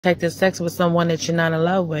unprotected sex with someone that you're not in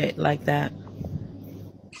love with like that.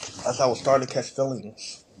 That's how I was starting to catch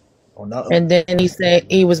feelings. Or not. And then he said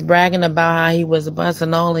he was bragging about how he was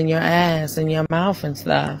busting all in your ass and your mouth and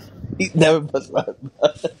stuff. He never bust my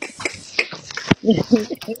butt.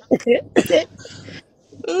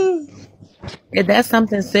 If that's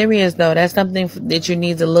something serious, though, that's something that you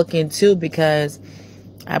need to look into, because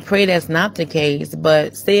I pray that's not the case.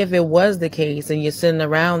 But say if it was the case and you're sitting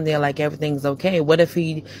around there like everything's okay, what if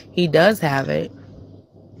he does have it?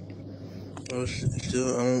 Well,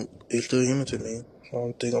 he's still human to me. I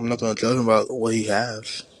don't think I'm not gonna judge him about what he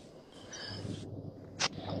has.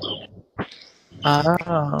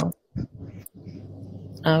 Oh,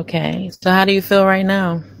 okay. So how do you feel right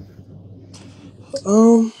now?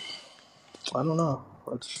 Um, I don't know.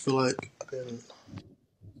 I just feel like I've been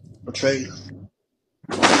betrayed.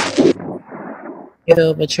 You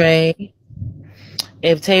feel betrayed?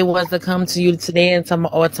 If Tay was to come to you today and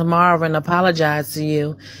or tomorrow and apologize to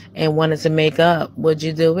you and wanted to make up, would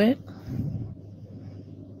you do it?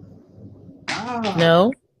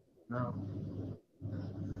 No? No.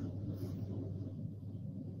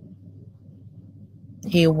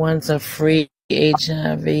 He wants a free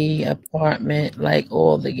HIV apartment like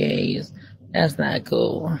all the gays. That's not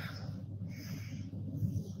cool.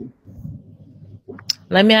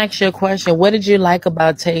 Let me ask you a question. What did you like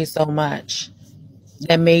about Tay so much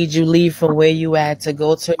that made you leave from where you at to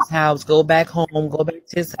go to his house, go back home, go back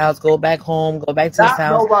to his house, go back home, go back to his Stop,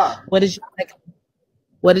 house? nobody. What did you like?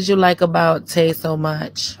 What did you like about Tay so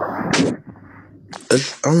much? I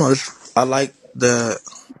don't know. I like that.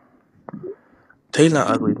 He's not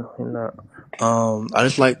ugly. He's not. I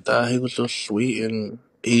just like that he was so sweet and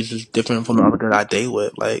he's just different from the other guy I date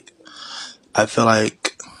with. Like, I feel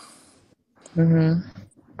like Hmm.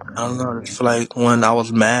 I don't know. I just feel like when I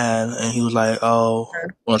was mad and he was like, "Oh,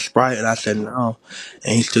 want Sprite?" and I said no,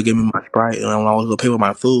 and he still gave me my Sprite. And when I was gonna pay with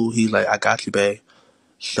my food, he's like, "I got you, babe."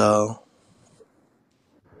 So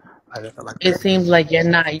I just felt like It that. seems like you're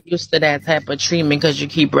not used to that type of treatment because you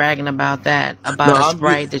keep bragging about that, No, about a I'm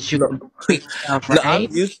used. Sprite that you No, can treat yourself, no, right?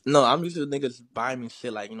 I'm used to niggas buying me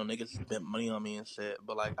shit. Like, niggas spent money on me and shit.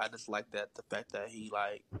 But like, I just like that the fact that he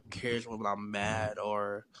like cares when I'm mad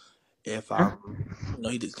or if I'm,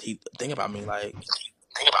 he think about me like,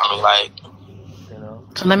 you know.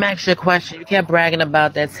 So let me ask you a question. You kept bragging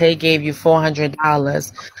about that Tay gave you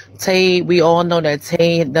 $400. Tay, we all know that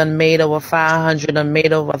Tay done made over 500, done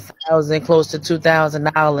made over 1,000, close to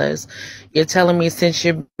 $2,000. You're telling me since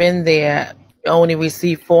you've been there, you only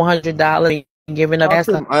received $400 and giving up I that's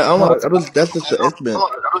asked the him. I don't whole know. time. That's just the estimate.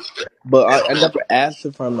 But I never asked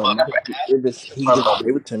him for no money. He just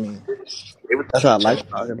gave it to me. That's what I like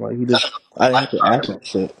about him. Like, I didn't have to ask that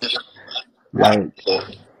shit. Like,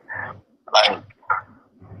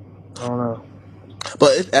 I don't know.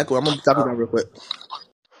 But it's echo. I'm gonna stop you down real quick.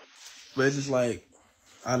 But it's just like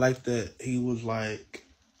I like that he was like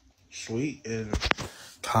sweet and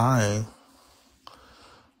kind.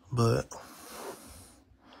 But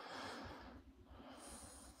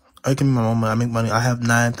I give me my moment. I make money. I have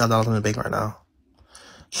 $9,000 in the bank right now.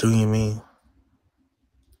 So you me.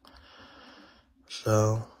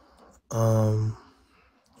 So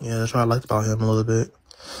yeah, that's what I liked about him a little bit.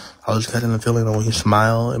 I was catching the feeling that when he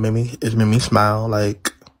smiled, it made me smile.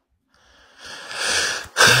 Like,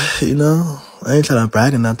 I ain't trying to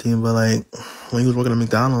brag or nothing, but like when he was working at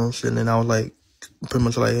McDonald's, and then I was like, pretty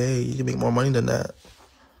much like, hey, you can make more money than that.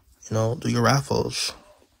 Do your raffles.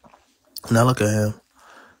 And I look at him.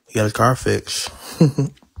 He got his car fixed.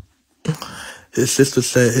 His sister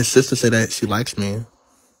said that she likes me.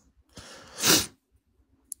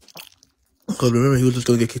 Because remember, he was just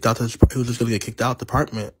gonna get kicked out. He was just gonna get kicked out the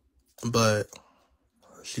apartment, but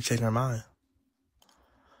she changed her mind.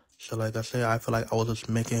 So like I said, I feel like I was just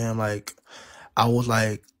making him like I was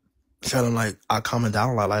like telling him like I calming down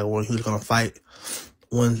a lot. Like when he was gonna fight,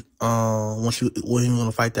 when he was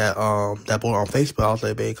gonna fight that boy on Facebook, I was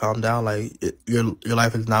like, babe, calm down. Like your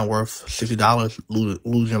life is not worth $60.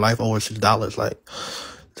 Losing your life over $60. Like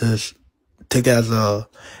just take that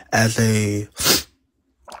as a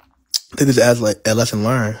take this as like a lesson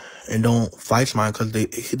learned, and don't fight mine because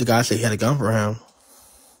the guy said he had a gun for him.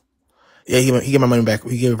 Yeah, he gave my money back.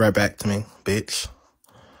 He gave it right back to me, bitch.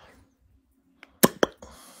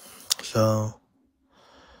 So,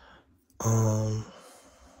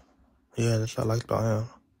 yeah, that's what I liked about him.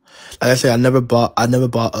 Like I said, I never bought a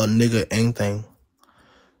nigga anything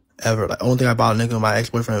ever. Like, only thing I bought a nigga, my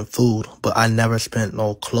ex-boyfriend, food, but I never spent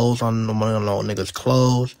no clothes on no money on no nigga's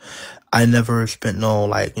clothes. I never spent no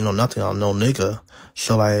nothing on no nigga.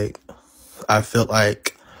 So like, I felt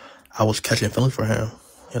like I was catching feelings for him.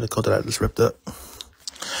 He had a coat that I just ripped up.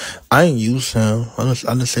 I ain't use him. I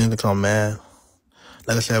just saying to come mad.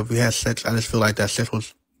 Like I said, if we had sex, I just feel like that sex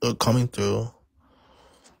was coming through.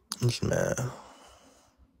 I'm just mad.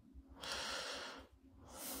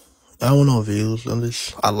 I don't want no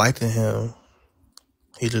views. I liked him.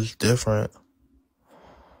 He just different.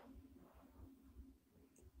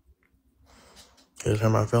 He just hurt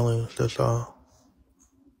my feelings. That's all.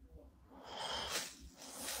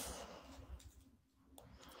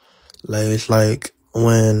 Like, it's like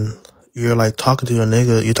when you're like talking to your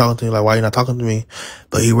nigga, you're talking to me like, why you not talking to me?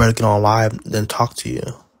 But he rather get on live than talk to you.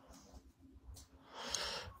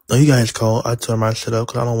 No, you guys call. I turn my shit up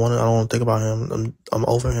because I don't want to think about him. I'm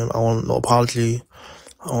over him. I want no apology.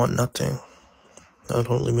 I want nothing. No,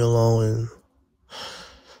 don't leave me alone. And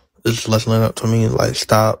this lesson up to me, like,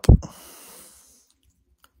 stop.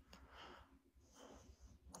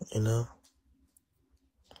 You know?